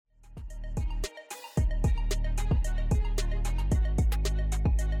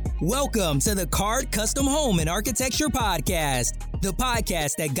Welcome to the Card Custom Home and Architecture Podcast, the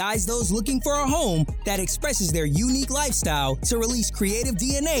podcast that guides those looking for a home that expresses their unique lifestyle to release creative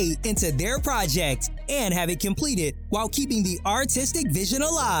DNA into their project and have it completed while keeping the artistic vision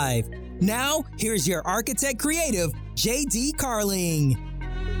alive. Now, here's your architect creative, J.D. Carling.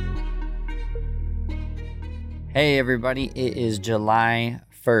 Hey everybody, it is July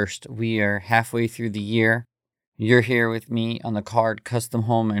 1st. We are halfway through the year. You're here with me on the Card Custom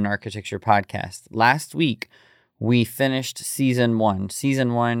Home and Architecture Podcast. Last week, we finished Season 1.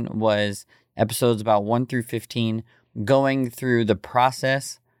 Season 1 was episodes about 1 through 15, going through the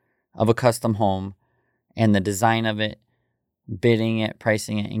process of a custom home and the design of it, bidding it,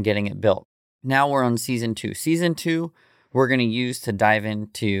 pricing it, and getting it built. Now we're on Season 2. Season 2, we're going to use to dive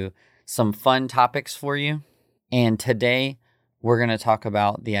into some fun topics for you. And today, we're going to talk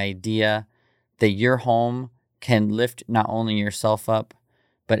about the idea that your home can lift not only yourself up,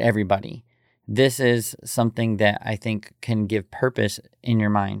 but everybody. This is something that I think can give purpose in your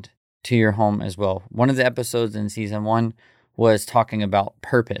mind to your home as well. One of the episodes in Season 1 was talking about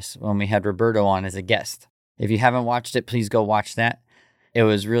purpose when we had Roberto on as a guest. If you haven't watched it, please go watch that. It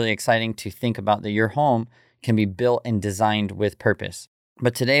was really exciting to think about that your home can be built and designed with purpose.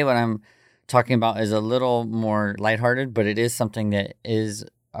 But today what I'm talking about is a little more lighthearted, but it is something that is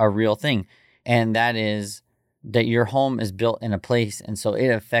a real thing. And that is that your home is built in a place, and so it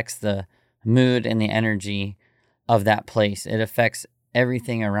affects the mood and the energy of that place. It affects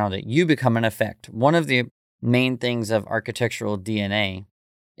everything around it. You become an effect. One of the main things of architectural DNA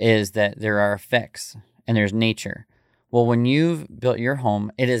is that there are effects and there's nature. Well, when you've built your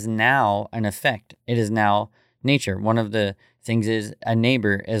home, it is now an effect. It is now nature. One of the things is a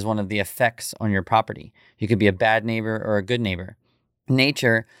neighbor is one of the effects on your property. You could be a bad neighbor or a good neighbor.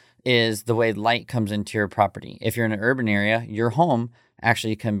 Nature is the way light comes into your property. If you're in an urban area, your home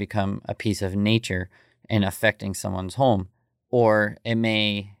actually can become a piece of nature and affecting someone's home. Or it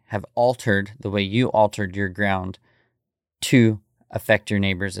may have altered the way you altered your ground to affect your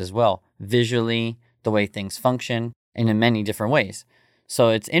neighbors as well. Visually, the way things function, and in many different ways. So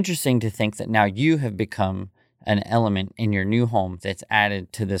it's interesting to think that now you have become an element in your new home that's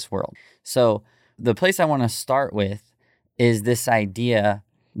added to this world. So the place I want to start with is this idea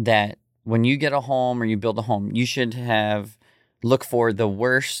that when you get a home or you build a home, you should look for the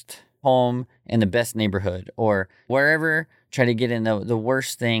worst home in the best neighborhood or wherever, try to get in the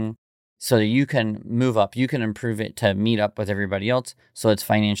worst thing so that you can move up, you can improve it to meet up with everybody else so it's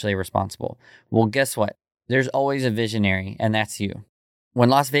financially responsible. Well, guess what? There's always a visionary, and that's you. When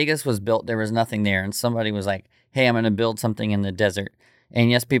Las Vegas was built, there was nothing there, and somebody was like, hey, I'm going to build something in the desert.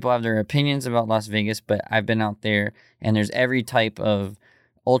 And yes, people have their opinions about Las Vegas, but I've been out there, and there's every type of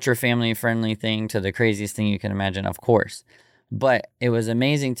ultra family friendly thing to the craziest thing you can imagine, of course. But it was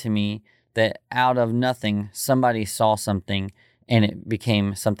amazing to me that out of nothing, somebody saw something and it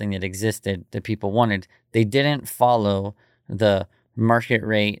became something that existed that people wanted. They didn't follow the market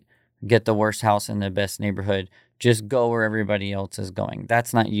rate, get the worst house in the best neighborhood, just go where everybody else is going.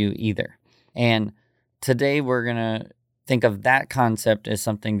 That's not you either. And today we're going to think of that concept as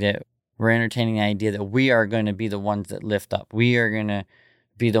something that we're entertaining the idea that we are going to be the ones that lift up. We are going to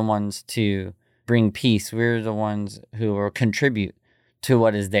be the ones to bring peace. We're the ones who will contribute to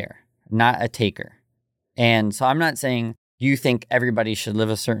what is there, not a taker. And so I'm not saying you think everybody should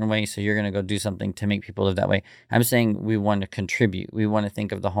live a certain way, so you're going to go do something to make people live that way. I'm saying we want to contribute. We want to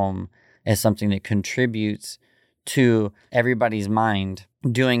think of the home as something that contributes to everybody's mind,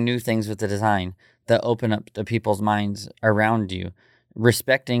 doing new things with the design that open up the people's minds around you,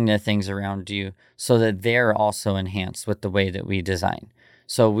 respecting the things around you so that they're also enhanced with the way that we design.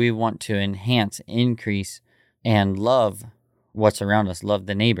 So we want to enhance, increase, and love what's around us, love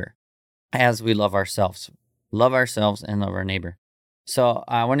the neighbor as we love ourselves and love our neighbor. So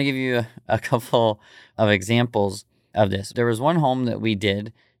I want to give you a couple of examples of this. There was one home that we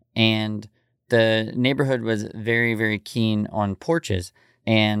did, and the neighborhood was very, very keen on porches.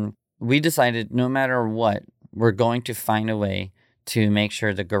 And we decided no matter what, we're going to find a way to make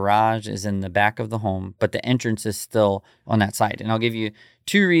sure the garage is in the back of the home, but the entrance is still on that side. And I'll give you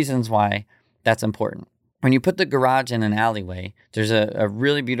 2 reasons why that's important. When you put the garage in an alleyway, there's a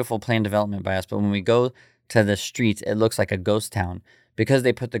really beautiful planned development by us, but when we go to the streets, it looks like a ghost town because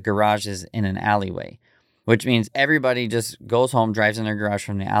they put the garages in an alleyway, which means everybody just goes home, drives in their garage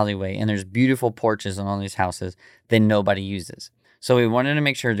from the alleyway, and there's beautiful porches on all these houses that nobody uses. So we wanted to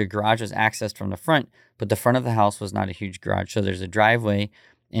make sure the garage was accessed from the front, but the front of the house was not a huge garage. So there's a driveway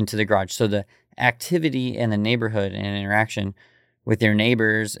into the garage. So the activity in the neighborhood and interaction with your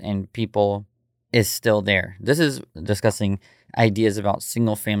neighbors and people is still there. This is discussing ideas about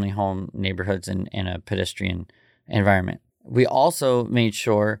single family home neighborhoods in a pedestrian environment. We also made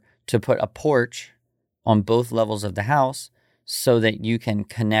sure to put a porch on both levels of the house so that you can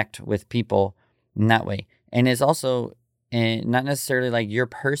connect with people in that way. And it's also not necessarily like your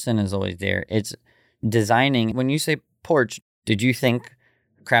person is always there. It's designing. When you say porch, did you think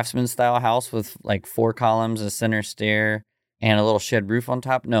craftsman style house with like 4 columns, a center stair, and a little shed roof on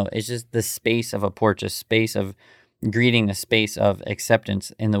top? No, it's just the space of a porch, a space of greeting, a space of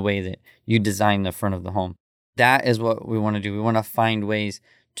acceptance in the way that you design the front of the home. That is what we want to do. We want to find ways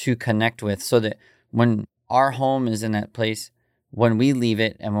to connect with so that when our home is in that place, when we leave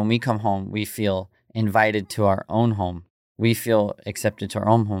it and when we come home, we feel invited to our own home. We feel accepted to our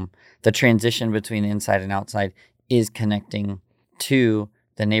own home. The transition between the inside and outside is connecting to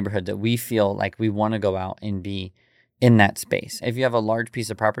the neighborhood, that we feel like we want to go out and be in that space. If you have a large piece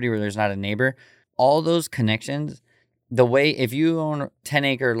of property where there's not a neighbor, all those connections, if you own a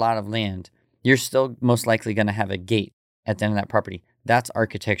 10-acre lot of land, you're still most likely going to have a gate at the end of that property. That's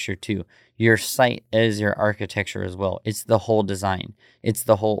architecture too. Your site is your architecture as well. It's the whole design. It's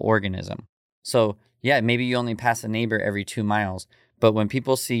the whole organism. So yeah, maybe you only pass a neighbor every 2 miles, but when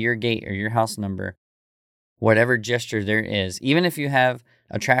people see your gate or your house number, whatever gesture there is, even if you have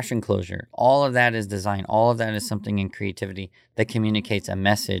a trash enclosure, all of that is design. All of that is something in creativity that communicates a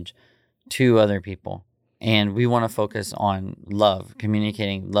message to other people. And we want to focus on love,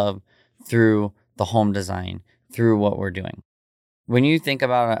 communicating love through the home design, through what we're doing. When you think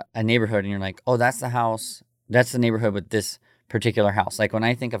about a neighborhood and you're like, oh, that's the house, that's the neighborhood with this particular house. Like when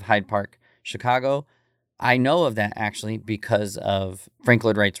I think of Hyde Park, Chicago, I know of that actually because of Frank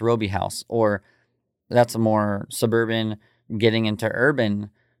Lloyd Wright's Roby House, or that's a more suburban, getting into urban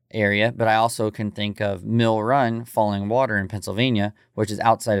area. But I also can think of Mill Run, Falling Water in Pennsylvania, which is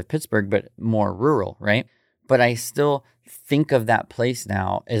outside of Pittsburgh, but more rural, right? But I still think of that place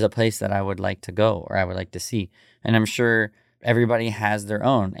now as a place that I would like to go or I would like to see. And I'm sure everybody has their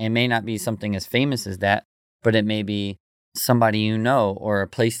own. It may not be something as famous as that, but it may be somebody you know or a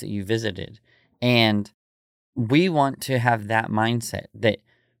place that you visited. And we want to have that mindset that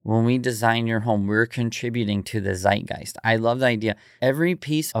when we design your home, we're contributing to the zeitgeist. I love the idea. Every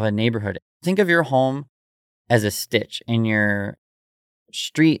piece of a neighborhood, think of your home as a stitch and your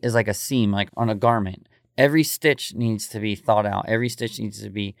street is like a seam, like on a garment. Every stitch needs to be thought out. Every stitch needs to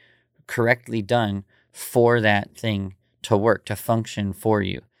be correctly done for that thing to work, to function for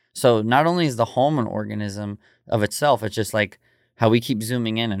you. So not only is the home an organism of itself, it's just like how we keep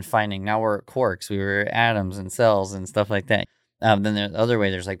zooming in and finding, now we're at quarks, we were at atoms and cells and stuff like that. Then the other way,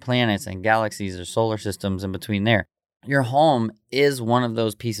 there's like planets and galaxies or solar systems in between there. Your home is one of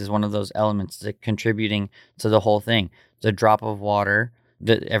those pieces, one of those elements that contributing to the whole thing. The drop of water,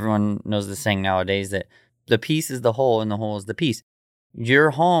 that everyone knows the saying nowadays that the piece is the whole and the whole is the piece.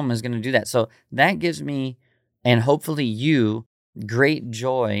 Your home is going to do that. So that gives me, and hopefully you, great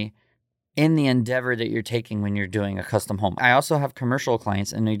joy in the endeavor that you're taking when you're doing a custom home. I also have commercial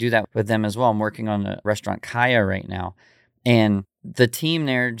clients and we do that with them as well. I'm working on a restaurant, Kaya, right now. And the team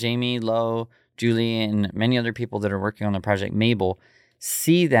there, Jamie, Lowe, Julie, and many other people that are working on the project, Mabel,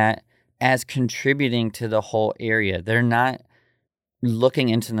 see that as contributing to the whole area. They're not looking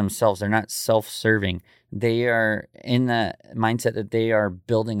into themselves. They're not self-serving. They are in the mindset that they are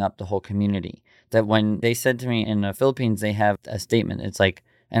building up the whole community. That when they said to me in the Philippines, they have a statement. It's like,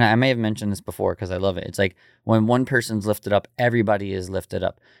 and I may have mentioned this before because I love it. It's like when one person's lifted up, everybody is lifted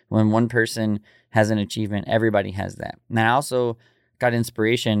up. When one person has an achievement, everybody has that. And I also got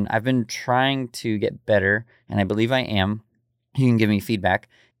inspiration. I've been trying to get better, and I believe I am. You can give me feedback.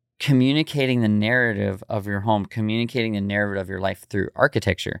 Communicating the narrative of your home, communicating the narrative of your life through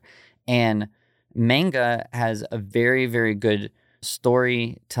architecture. And Manga has a very, very good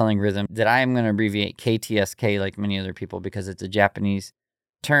storytelling rhythm that I am going to abbreviate KTSK like many other people because it's a Japanese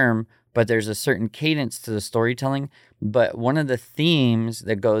term, but there's a certain cadence to the storytelling. But one of the themes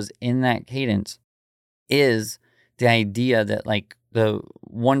that goes in that cadence is the idea that like the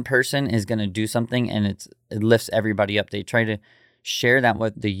one person is going to do something and it lifts everybody up. They try to share that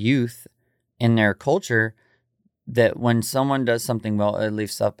with the youth in their culture, that when someone does something well, it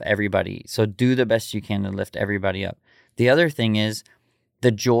lifts up everybody. So do the best you can to lift everybody up. The other thing is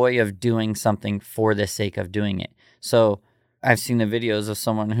the joy of doing something for the sake of doing it. So I've seen the videos of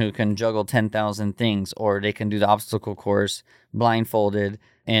someone who can juggle 10,000 things, or they can do the obstacle course blindfolded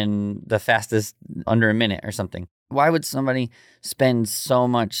in the fastest under a minute or something. Why would somebody spend so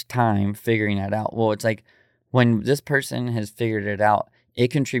much time figuring that out? Well, it's like when this person has figured it out, it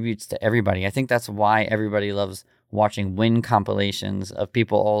contributes to everybody. I think that's why everybody loves watching win compilations of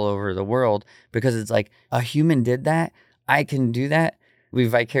people all over the world, because it's like, a human did that. I can do that. We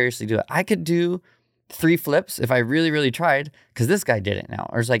vicariously do it. I could do 3 flips if I really, really tried, because this guy did it now.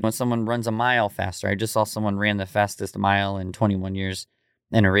 Or it's like when someone runs a mile faster. I just saw someone ran the fastest mile in 21 years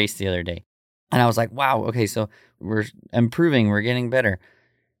in a race the other day. And I was like, wow, okay, so we're improving, we're getting better.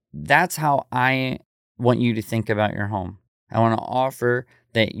 That's how I want you to think about your home. I want to offer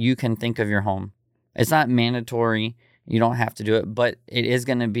that you can think of your home. It's not mandatory. You don't have to do it, but it is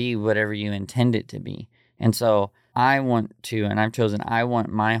going to be whatever you intend it to be. And so I want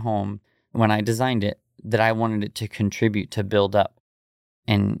my home, when I designed it, that I wanted it to contribute, to build up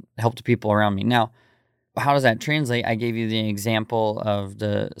and help the people around me. Now, how does that translate? I gave you the example of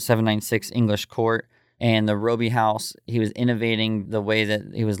the 796 English Court and the Roby House. He was innovating the way that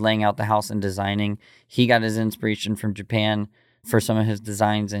he was laying out the house and designing. He got his inspiration from Japan for some of his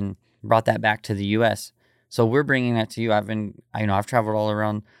designs and brought that back to the U.S. So we're bringing that to you. I've traveled all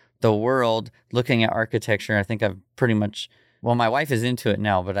around the world looking at architecture. I think I've pretty much, my wife is into it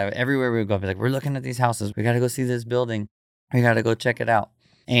now, but everywhere we go, I'd be like, we're looking at these houses. We got to go see this building. We got to go check it out.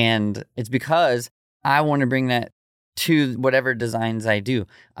 And it's because I want to bring that to whatever designs I do.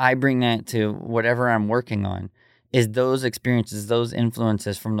 I bring that to whatever I'm working on, is those experiences, those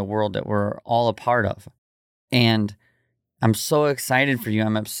influences from the world that we're all a part of. And I'm so excited for you.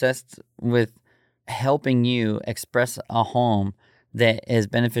 I'm obsessed with helping you express a home that is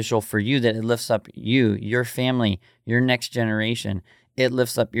beneficial for you, that it lifts up you, your family, your next generation. It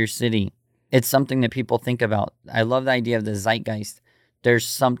lifts up your city. It's something that people think about. I love the idea of the zeitgeist. There's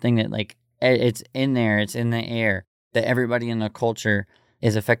something that, like, it's in there, it's in the air, that everybody in the culture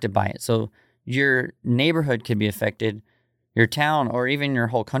is affected by it. So your neighborhood could be affected, your town, or even your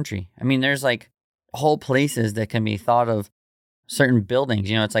whole country. I mean, there's like whole places that can be thought of, certain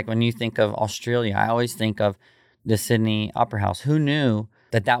buildings. It's like when you think of Australia, I always think of the Sydney Opera House. Who knew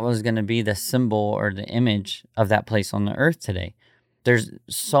that that was going to be the symbol or the image of that place on the earth today? There's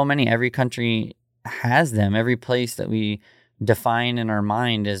so many, every country has them. Every place that we define in our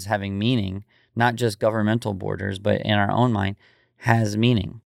mind as having meaning, not just governmental borders, but in our own mind, has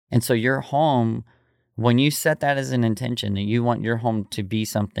meaning. And so your home, when you set that as an intention, that you want your home to be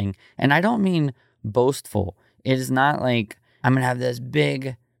something, and I don't mean boastful. It is not like I'm going to have this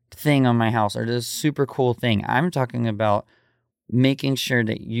big thing on my house or this super cool thing. I'm talking about making sure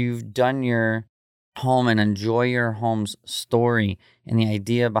that you've done your home and enjoy your home's story and the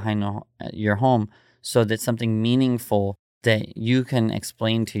idea behind your home, so that something meaningful that you can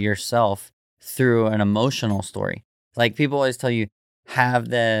explain to yourself through an emotional story. Like people always tell you, have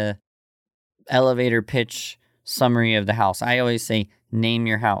the elevator pitch summary of the house. I always say, name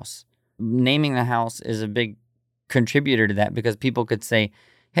your house. Naming the house is a big contributor to that, because people could say,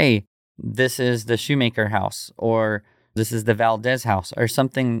 hey, this is the Shoemaker house, or this is the Valdez house, or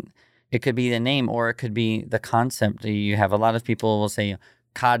something. It could be the name, or it could be the concept that you have. A lot of people will say,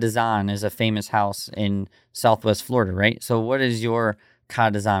 Ca d'Azan is a famous house in Southwest Florida, right? So what is your Ca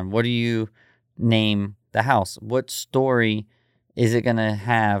d'Azan? What do you name the house? What story is it going to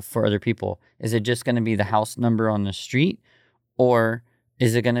have for other people? Is it just going to be the house number on the street, or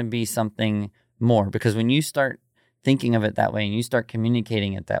is it going to be something more? Because when you start thinking of it that way and you start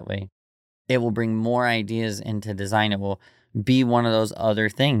communicating it that way, it will bring more ideas into design. It will be one of those other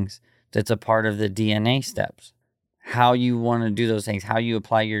things that's a part of the DNA steps. How you want to do those things, how you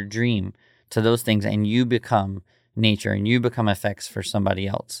apply your dream to those things, and you become nature and you become effects for somebody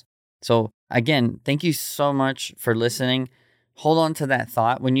else. So again, thank you so much for listening. Hold on to that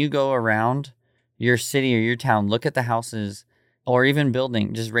thought. When you go around your city or your town, look at the houses or even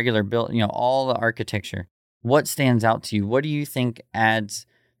building, just regular build, all the architecture. What stands out to you? What do you think adds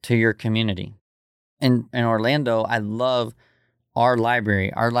to your community? In Orlando, I love our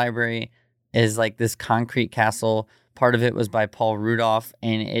library. Our library is like this concrete castle. Part of it was by Paul Rudolph,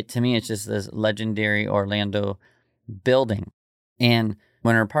 and to me, it's just this legendary Orlando building. And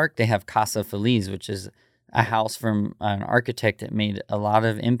Winter Park, they have Casa Feliz, which is a house from an architect that made a lot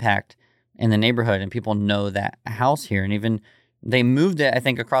of impact in the neighborhood, and people know that house here. And even they moved it, I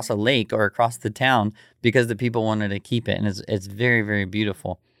think, across a lake or across the town because the people wanted to keep it, and it's very, very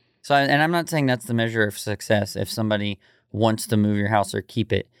beautiful. So, and I'm not saying that's the measure of success if somebody wants to move your house or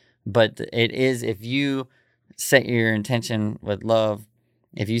keep it, but it is if you set your intention with love,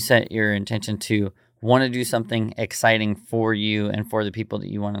 if you set your intention to want to do something exciting for you and for the people that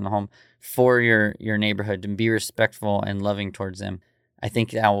you want in the home, for your neighborhood, to be respectful and loving towards them, I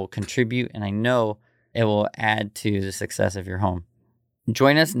think that will contribute, and I know it will add to the success of your home.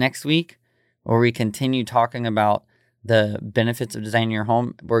 Join us next week where we continue talking about the benefits of designing your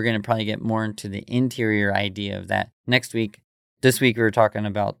home. We're going to probably get more into the interior idea of that next week. This week, we were talking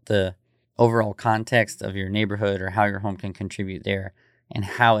about the overall context of your neighborhood or how your home can contribute there and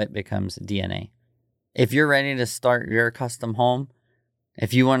how it becomes DNA. If you're ready to start your custom home,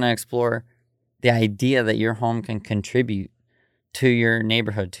 if you want to explore the idea that your home can contribute to your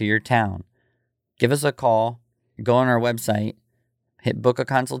neighborhood, to your town, give us a call. Go on our website, hit book a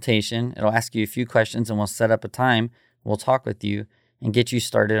consultation. It'll ask you a few questions and we'll set up a time. We'll talk with you and get you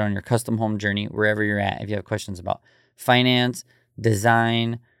started on your custom home journey wherever you're at. If you have questions about finance,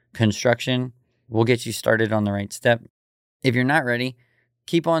 design, construction, we'll get you started on the right step. If you're not ready,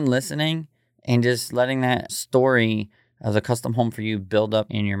 keep on listening and just letting that story of the custom home for you build up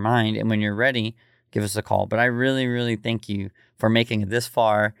in your mind. And when you're ready, give us a call. But I really, really thank you for making it this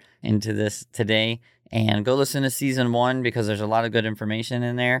far into this today. And go listen to season 1 because there's a lot of good information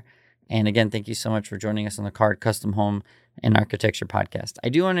in there. And again, thank you so much for joining us on the Card Custom Home and Architecture Podcast. I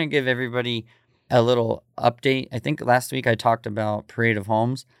do want to give everybody a little update. I think last week I talked about Parade of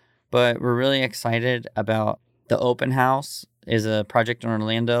Homes, but we're really excited about the open house. Is a project in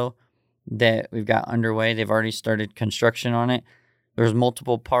Orlando that we've got underway. They've already started construction on it. There's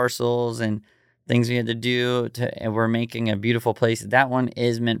multiple parcels and things we had to do and we're making a beautiful place. That one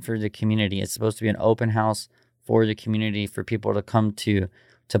is meant for the community. It's supposed to be an open house for the community, for people to come to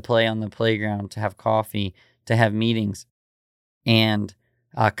play on the playground, to have coffee, to have meetings. And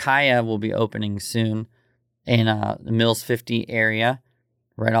Kaya will be opening soon in the Mills 50 area,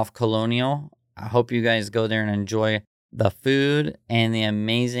 right off Colonial. I hope you guys go there and enjoy the food and the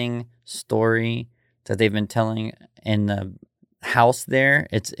amazing story that they've been telling in the house there.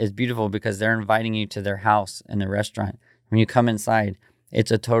 It's beautiful because they're inviting you to their house and the restaurant. When you come inside,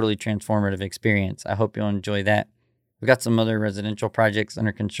 it's a totally transformative experience. I hope you'll enjoy that. We've got some other residential projects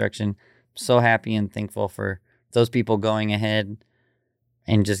under construction. So happy and thankful for those people going ahead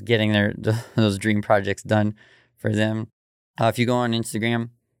and just getting those dream projects done for them. If you go on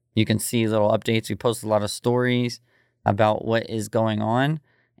Instagram, you can see little updates. We post a lot of stories about what is going on,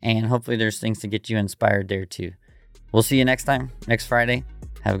 and hopefully there's things to get you inspired there too. We'll see you next time, next Friday.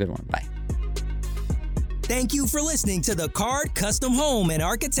 Have a good one. Bye. Thank you for listening to the Card Custom Home and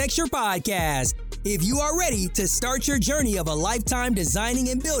Architecture Podcast. If you are ready to start your journey of a lifetime designing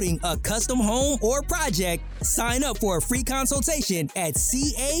and building a custom home or project, sign up for a free consultation at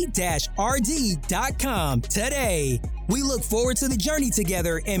ca-rd.com today. We look forward to the journey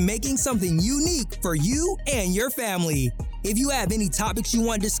together and making something unique for you and your family. If you have any topics you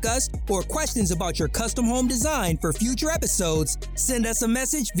want discussed or questions about your custom home design for future episodes, send us a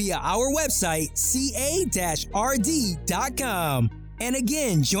message via our website, ca-rd.com. And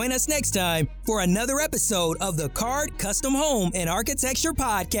again, join us next time for another episode of the Card Custom Home and Architecture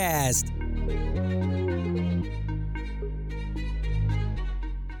Podcast.